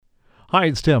Hi,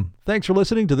 it's Tim. Thanks for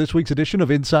listening to this week's edition of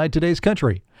Inside Today's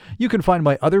Country. You can find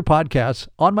my other podcasts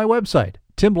on my website,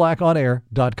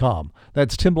 timblackonair.com.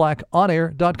 That's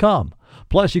timblackonair.com.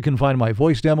 Plus, you can find my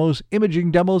voice demos,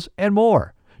 imaging demos, and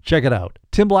more. Check it out,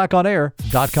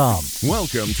 timblackonair.com.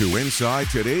 Welcome to Inside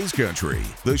Today's Country,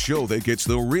 the show that gets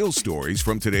the real stories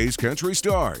from today's country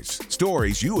stars.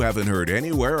 Stories you haven't heard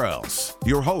anywhere else.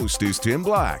 Your host is Tim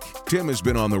Black. Tim has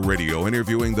been on the radio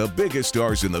interviewing the biggest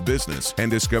stars in the business and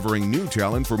discovering new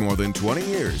talent for more than 20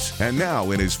 years. And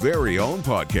now in his very own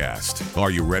podcast.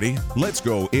 Are you ready? Let's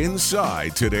go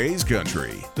inside today's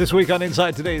country. This week on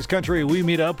Inside Today's Country, we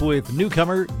meet up with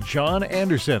newcomer Jon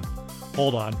Anderson.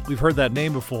 Hold on, we've heard that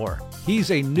name before.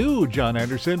 He's a new Jon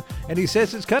Anderson, and he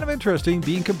says it's kind of interesting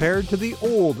being compared to the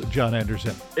old Jon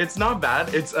Anderson. It's not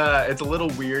bad. It's a little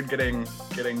weird getting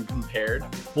compared.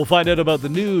 We'll find out about the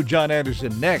new Jon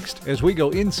Anderson next as we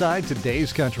go inside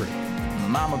today's country.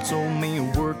 Mama told me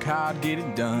work hard, get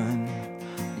it done.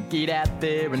 Get out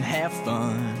there and have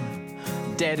fun.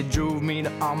 Daddy drove me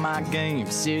to all my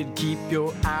games, said keep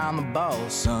your eye on the ball,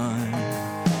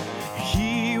 son.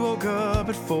 He woke up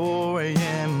at 4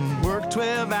 a.m., worked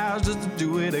 12 hours just to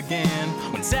do it again.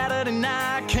 When Saturday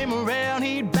night came around,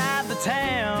 he'd buy the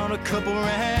town a couple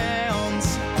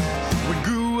rounds. We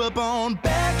grew up on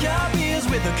backyard beers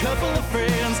with a couple of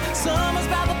friends. Summers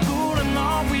by the pool and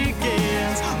long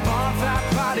weekends. Bonfire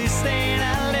parties staying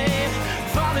out late.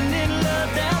 Falling in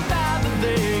love down by the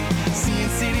lake. Seeing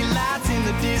city lights in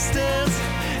the distance.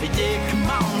 Yeah, come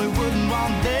on, we wouldn't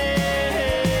want this.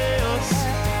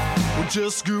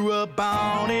 Just grew up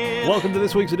on it. Welcome to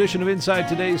this week's edition of Inside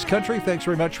Today's Country. Thanks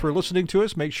very much for listening to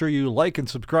us. Make sure you like and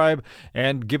subscribe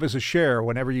and give us a share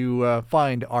whenever you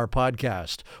find our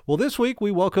podcast. Well, this week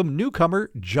we welcome newcomer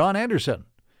Jon Anderson.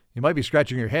 You might be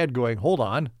scratching your head going, hold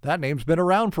on, that name's been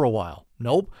around for a while.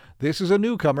 Nope, this is a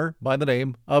newcomer by the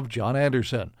name of Jon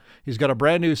Anderson. He's got a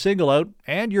brand new single out,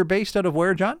 and you're based out of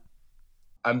where, Jon?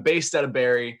 I'm based out of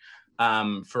Barrie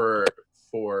for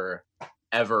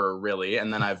ever, really,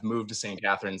 and then I've moved to St.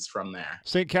 Catharines from there.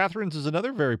 St. Catharines is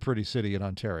another very pretty city in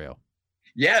Ontario.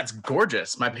 Yeah, it's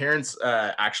gorgeous. My parents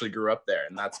actually grew up there,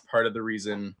 and that's part of the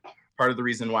reason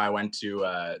why I went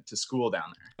to school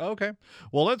down there. Okay.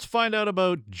 Well, let's find out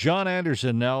about Jon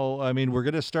Anderson. Now, I mean, we're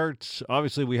going to start,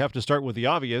 obviously, we have to start with the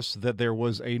obvious, that there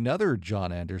was another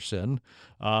Jon Anderson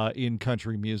in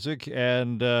country music,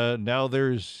 and now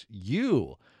there's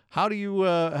you. How do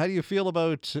you feel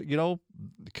about,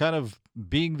 kind of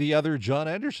being the other Jon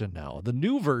Anderson now, the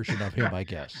new version of him, I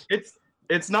guess?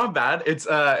 It's not bad. It's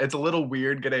a little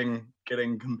weird getting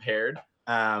compared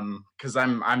because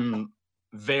I'm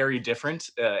very different.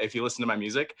 If you listen to my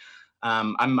music,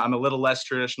 I'm a little less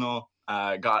traditional.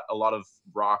 Got a lot of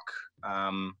rock,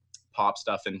 pop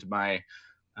stuff into my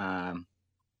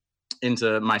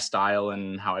style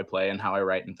and how I play and how I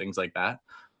write and things like that.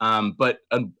 But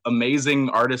an amazing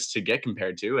artist to get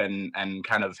compared to and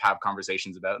kind of have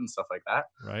conversations about and stuff like that.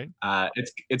 Right.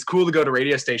 It's cool to go to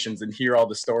radio stations and hear all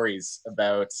the stories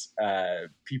about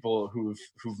people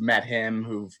who've met him,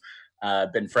 who've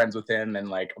been friends with him,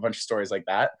 and like a bunch of stories like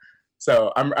that.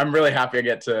 So I'm really happy I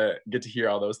get to hear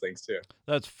all those things too.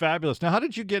 That's fabulous. Now, how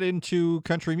did you get into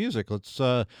country music? Let's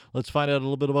find out a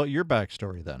little bit about your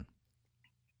backstory then.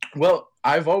 Well,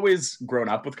 I've always grown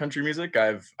up with country music.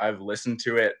 I've listened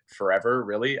to it forever,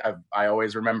 really. I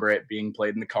always remember it being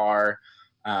played in the car,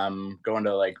 going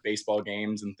to like baseball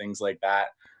games and things like that.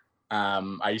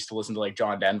 I used to listen to like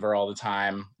John Denver all the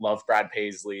time, love Brad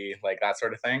Paisley, like that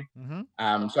sort of thing.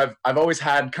 Mm-hmm. So I've always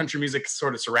had country music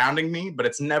sort of surrounding me, but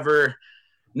it's never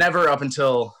up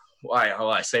until,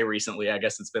 I say recently, I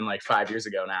guess it's been like 5 years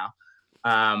ago now.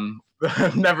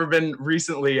 I've never been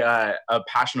recently a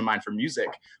passion of mine for music,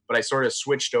 but I sort of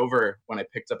switched over when I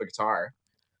picked up a guitar.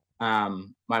 My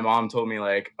mom told me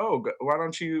like, "Oh, why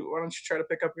don't you try to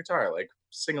pick up a guitar? Like,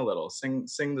 sing a little, sing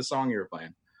the song you were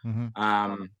playing."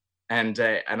 Mm-hmm. And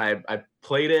I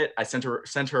played it. I sent her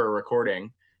a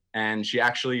recording, and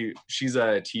she's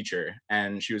a teacher,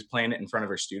 and she was playing it in front of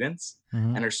her students,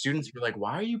 mm-hmm. and her students were like,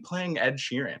 "Why are you playing Ed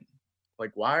Sheeran?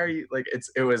 Like, why are you like?"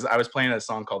 I was playing a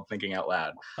song called "Thinking Out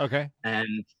Loud." Okay.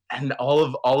 And all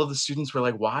of the students were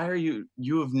like, "Why are you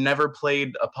have never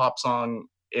played a pop song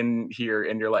in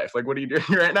your life? Like, what are you doing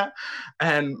right now?"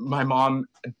 And my mom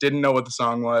didn't know what the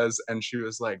song was, and she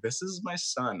was like, "This is my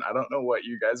son. I don't know what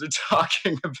you guys are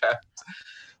talking about."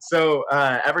 So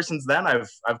ever since then,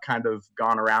 I've kind of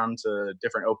gone around to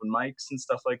different open mics and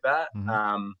stuff like that.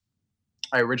 Mm-hmm.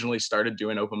 I originally started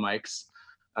doing open mics.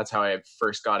 That's how I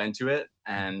first got into it,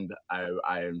 and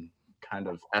I kind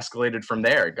of escalated from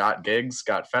there. Got gigs,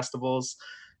 got festivals,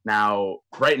 Now,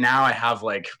 right now I have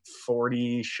like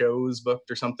 40 shows booked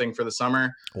or something for the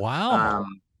summer. Wow.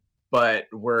 But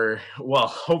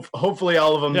hopefully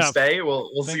all of them Yeah. stay.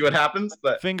 We'll see what happens.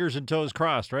 But Fingers and toes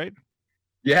crossed, right?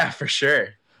 yeah, for sure.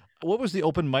 What was the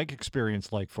open mic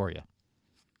experience like for you?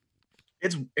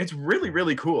 It's really,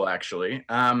 really cool, actually.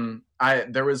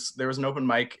 There was an open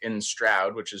mic in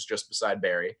Stroud, which is just beside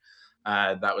Barrie.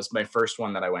 That was my first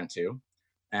one that I went to,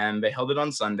 and they held it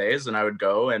on Sundays, and I would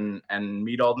go and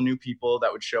meet all the new people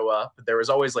that would show up. There was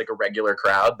always like a regular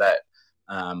crowd that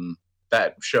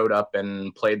showed up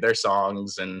and played their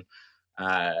songs and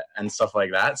stuff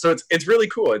like that. So it's really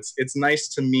cool. It's nice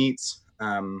to meet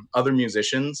other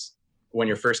musicians when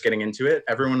you're first getting into it.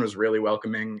 Everyone was really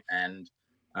welcoming, and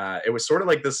it was sort of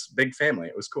like this big family.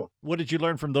 It was cool. What did you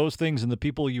learn from those things and the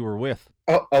people you were with?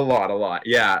 A lot.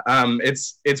 Yeah.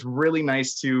 It's really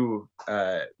nice to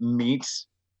meet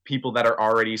people that are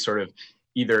already sort of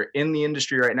either in the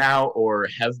industry right now or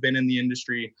have been in the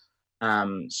industry.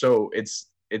 So it's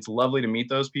lovely to meet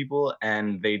those people,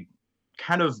 and they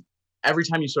kind of, every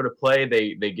time you sort of play,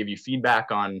 they give you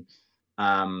feedback on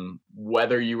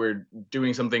whether you were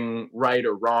doing something right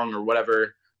or wrong or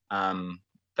whatever.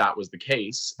 That was the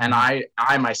case. And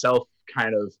I myself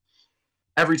kind of,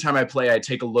 every time I play, I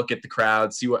take a look at the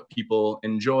crowd, see what people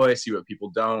enjoy, see what people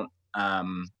don't,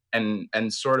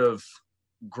 and sort of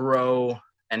grow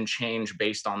and change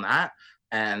based on that,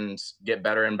 and get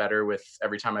better and better with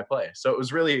every time I play. So it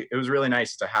was really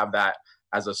nice to have that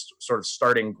as a sort of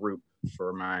starting group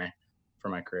for my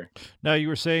career. Now, you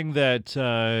were saying that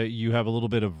you have a little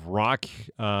bit of rock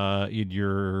in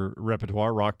your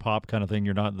repertoire, rock pop kind of thing.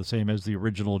 You're not the same as the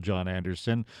original Jon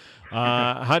Anderson.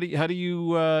 How do you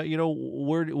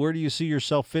where do you see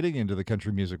yourself fitting into the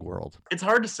country music world? It's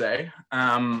hard to say.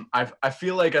 I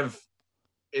feel like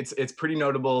it's pretty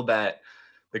notable that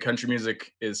the country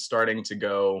music is starting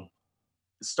to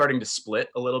split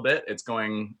a little bit. It's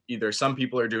going, either some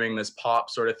people are doing this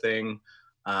pop sort of thing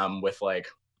with like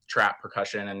trap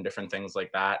percussion and different things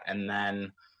like that, and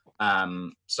then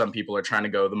some people are trying to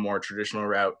go the more traditional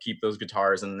route, keep those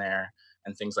guitars in there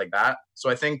and things like that. So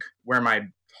I think where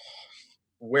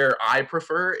I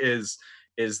prefer is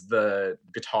the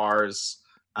guitars,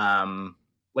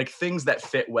 like things that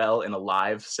fit well in a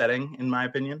live setting, in my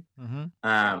opinion.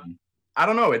 Mm-hmm. I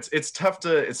don't know. It's tough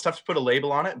to put a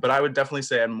label on it, but I would definitely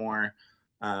say I'm more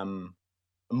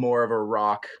of a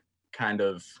rock kind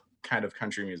of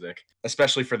country music,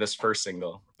 especially for this first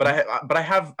single. But I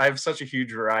have such a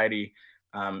huge variety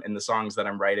in the songs that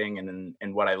I'm writing and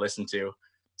in what I listen to,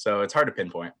 so it's hard to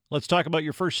pinpoint. Let's talk about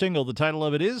your first single. The title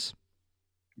of it is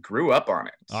Grew Up on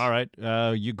It. All right,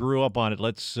 you grew up on it.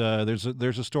 Let's there's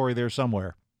a story there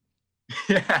somewhere.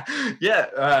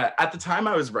 Yeah. At the time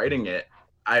I was writing it,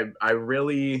 I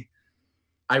really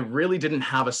didn't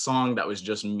have a song that was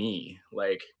just me.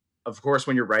 Like, of course,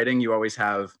 when you're writing, you always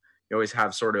have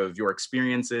sort of your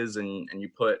experiences, and you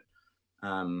put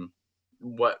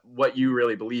what you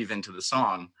really believe into the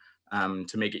song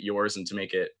to make it yours and to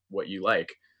make it what you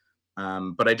like.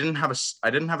 But I didn't have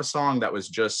a song that was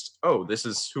just, oh, this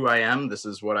is who I am, this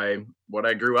is what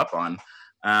I grew up on,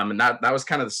 and that was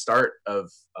kind of the start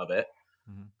of it.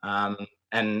 Mm-hmm.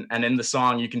 And in the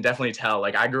song, you can definitely tell,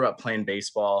 like, I grew up playing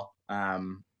baseball a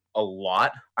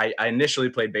lot. I initially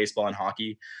played baseball and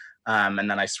hockey, and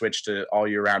then I switched to all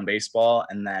year round baseball,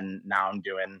 and then now I'm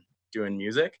doing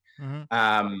music.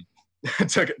 Mm-hmm.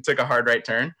 Took a hard right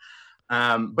turn,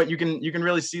 but you can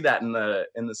really see that in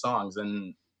the songs,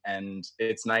 and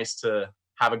it's nice to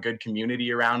have a good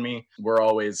community around me. We're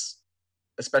always,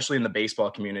 especially in the baseball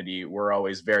community, we're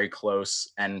always very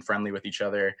close and friendly with each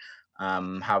other.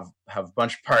 Have a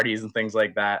bunch of parties and things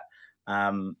like that.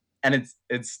 And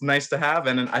it's nice to have,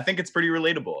 and I think it's pretty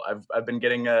relatable. I've been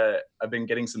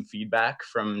getting some feedback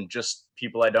from just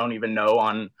people I don't even know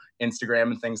on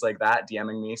Instagram and things like that,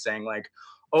 DMing me saying like,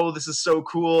 oh, this is so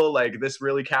cool, like this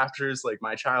really captures like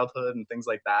my childhood and things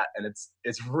like that, and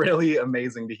it's really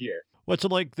amazing to hear. What's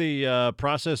it like, the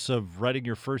process of writing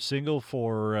your first single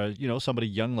for somebody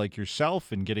young like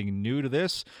yourself and getting new to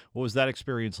this? What was that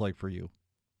experience like for you?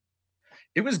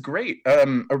 It was great.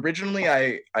 Originally,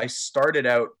 I started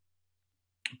out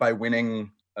by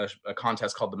winning a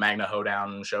contest called the Magna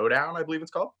Hoedown Showdown, I believe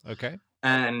it's called. Okay.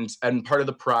 And part of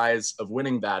the prize of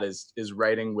winning that is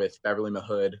writing with Beverly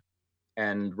Mahood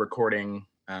and recording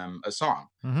a song.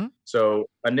 Mm-hmm. So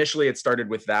initially, it started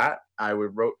with that. I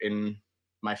wrote in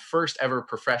my first ever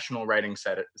professional writing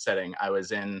setting. I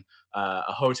was in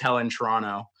a hotel in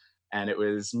Toronto, and it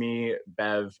was me,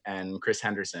 Bev, and Chris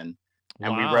Henderson.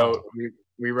 And wow.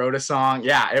 We wrote a song.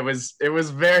 Yeah, it was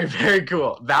very, very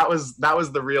cool. That was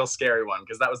the real scary one,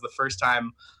 because that was the first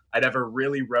time I'd ever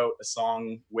really wrote a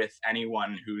song with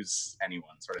anyone who's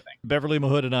anyone, sort of thing. Beverly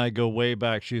Mahood and I go way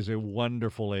back. She's a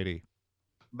wonderful lady.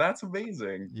 That's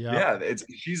amazing. Yeah.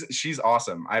 She's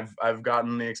awesome. I've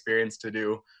gotten the experience to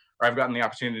do, or I've gotten the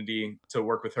opportunity to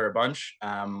work with her a bunch.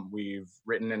 We've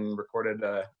written and recorded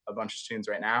a bunch of tunes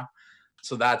right now.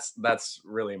 So that's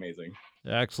really amazing.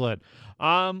 Excellent.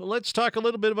 Let's talk a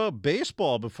little bit about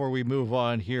baseball before we move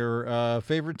on here.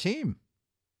 Favorite team?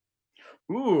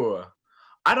 Ooh,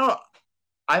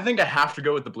 I think I have to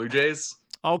go with the Blue Jays.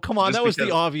 Oh, come on. That was the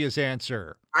obvious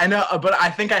answer. I know, but I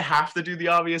think I have to do the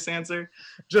obvious answer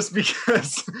just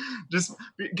because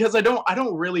I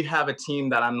don't really have a team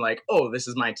that I'm like, oh, this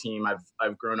is my team.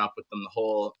 I've grown up with them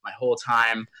my whole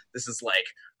time. This is like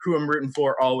who I'm rooting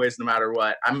for always, no matter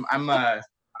what. I'm a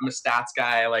stats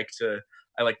guy. I like to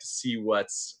see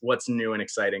what's new and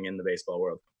exciting in the baseball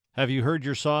world. Have you heard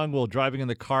your song while driving in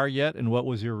the car yet? And what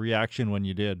was your reaction when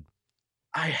you did?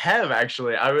 I have,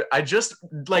 actually. I just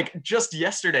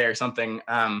yesterday or something,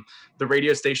 the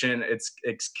radio station, it's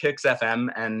Kicks FM,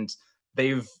 and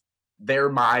they're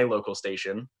my local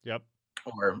station. Yep.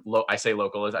 Or I say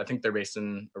local, I think they're based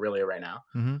in Aurelia right now.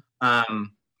 Mm-hmm.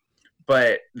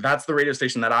 But that's the radio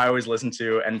station that I always listen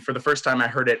to. And for the first time, I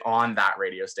heard it on that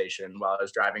radio station while I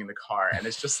was driving the car. And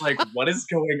it's just like, what is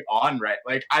going on, right?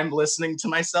 Like, I'm listening to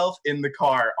myself in the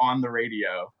car on the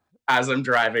radio as I'm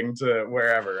driving to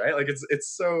wherever, right? Like,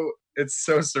 it's so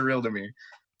surreal to me.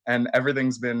 And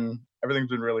everything's been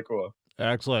really cool.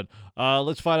 Excellent.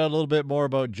 Let's find out a little bit more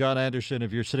about Jon Anderson.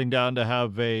 If you're sitting down to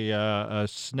have a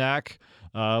snack,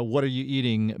 what are you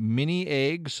eating? Mini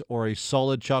eggs or a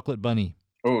solid chocolate bunny?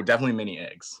 Oh, definitely mini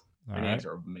eggs. Eggs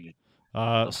are amazing.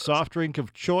 Soft drink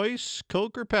of choice,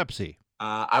 Coke or Pepsi?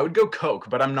 I would go Coke,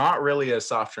 but I'm not really a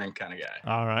soft drink kind of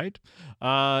guy. All right.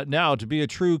 Now, to be a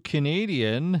true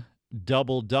Canadian,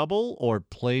 double or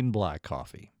plain black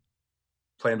coffee?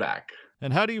 Plain black.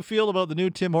 And how do you feel about the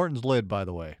new Tim Hortons lid, by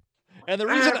the way? And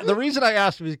the reason I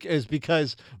asked is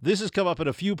because this has come up in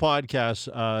a few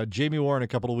podcasts. Jamie Warren a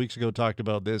couple of weeks ago talked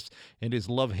about this and his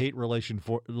love-hate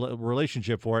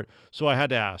relationship for it. So I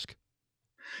had to ask.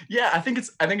 Yeah, I think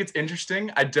it's interesting.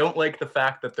 I don't like the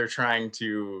fact that they're trying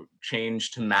to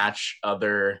change to match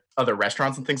other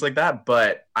restaurants and things like that,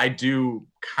 but I do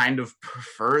kind of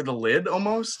prefer the lid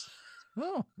almost.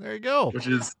 Oh, there you go. Which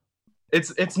is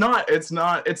it's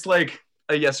like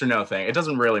a yes or no thing. It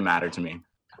doesn't really matter to me.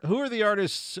 Who are the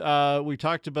artists? We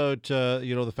talked about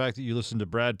the fact that you listened to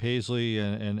Brad Paisley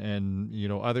and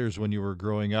others when you were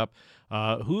growing up.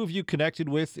 Who have you connected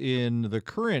with in the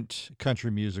current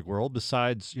country music world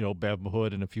besides Bev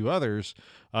Mahood and a few others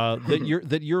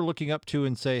that you're looking up to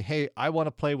and say, hey, I want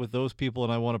to play with those people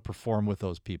and I want to perform with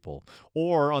those people,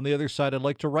 or on the other side, I'd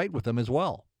like to write with them as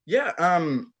well. Yeah.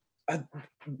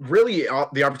 Really,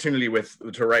 the opportunity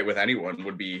to write with anyone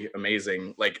would be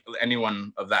amazing. Like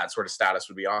anyone of that sort of status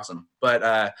would be awesome. But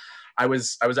I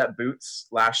was at Boots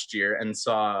last year and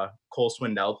saw Cole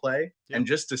Swindell play, and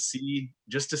just to see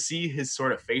his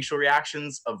sort of facial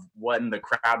reactions of when the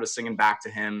crowd was singing back to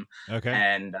him,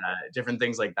 and different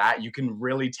things like that, you can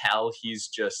really tell he's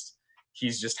just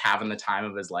having the time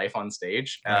of his life on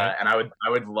stage. Right. And I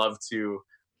would love to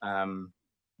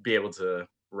be able to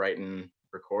write and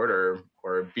record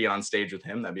or be on stage with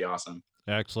him. That'd be awesome.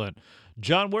 Excellent.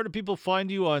 Jon, where do people find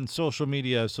you on social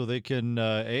media so they can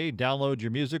download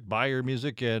your music, buy your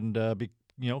music, and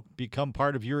become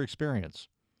part of your experience?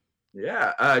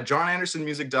 Yeah,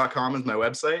 JonAndersonMusic.com is my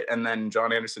website, and then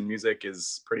Jon Anderson Music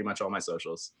is pretty much all my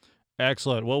socials.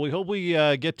 Excellent. Well, we hope we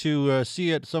get to see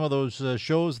you at some of those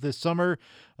shows this summer.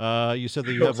 You said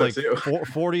that you have like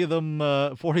 40 of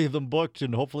them booked,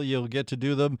 and hopefully you'll get to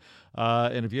do them.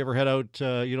 And if you ever head out,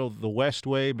 the West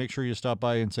Way, make sure you stop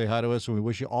by and say hi to us. And we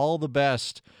wish you all the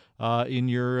best in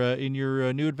your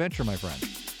new adventure, my friend.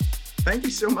 Thank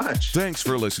you so much. Thanks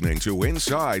for listening to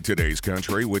Inside Today's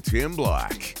Country with Tim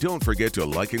Black. Don't forget to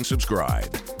like and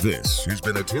subscribe. This has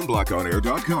been a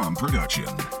TimBlackOnAir.com production.